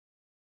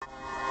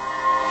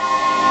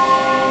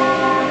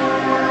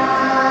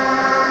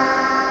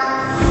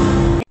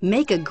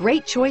Make a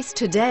great choice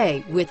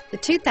today with the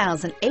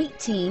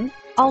 2018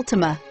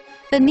 Altima.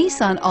 The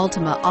Nissan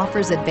Altima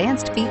offers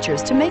advanced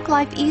features to make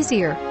life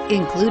easier,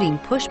 including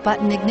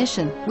push-button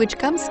ignition, which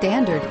comes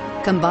standard.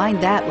 Combine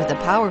that with a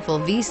powerful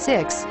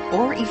V6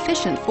 or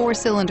efficient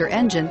 4-cylinder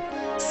engine,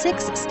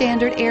 6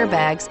 standard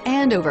airbags,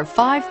 and over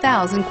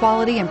 5,000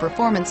 quality and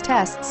performance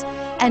tests,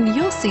 and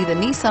you'll see the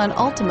Nissan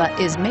Altima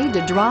is made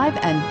to drive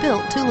and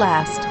built to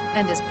last,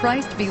 and is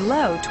priced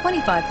below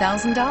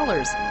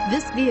 $25,000.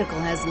 This vehicle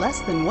has less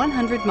than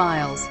 100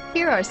 miles.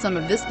 Here are some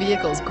of this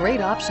vehicle's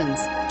great options: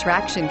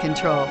 traction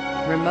control,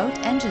 remote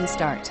engine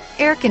start,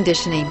 air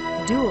conditioning,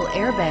 dual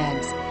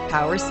airbags,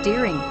 power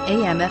steering,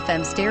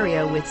 AM/FM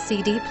stereo with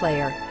CD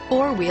player,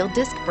 4-wheel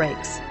disc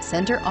brakes,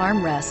 center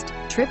armrest,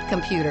 trip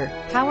computer,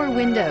 power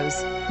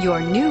windows.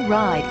 Your new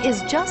ride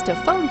is just a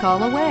phone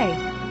call away.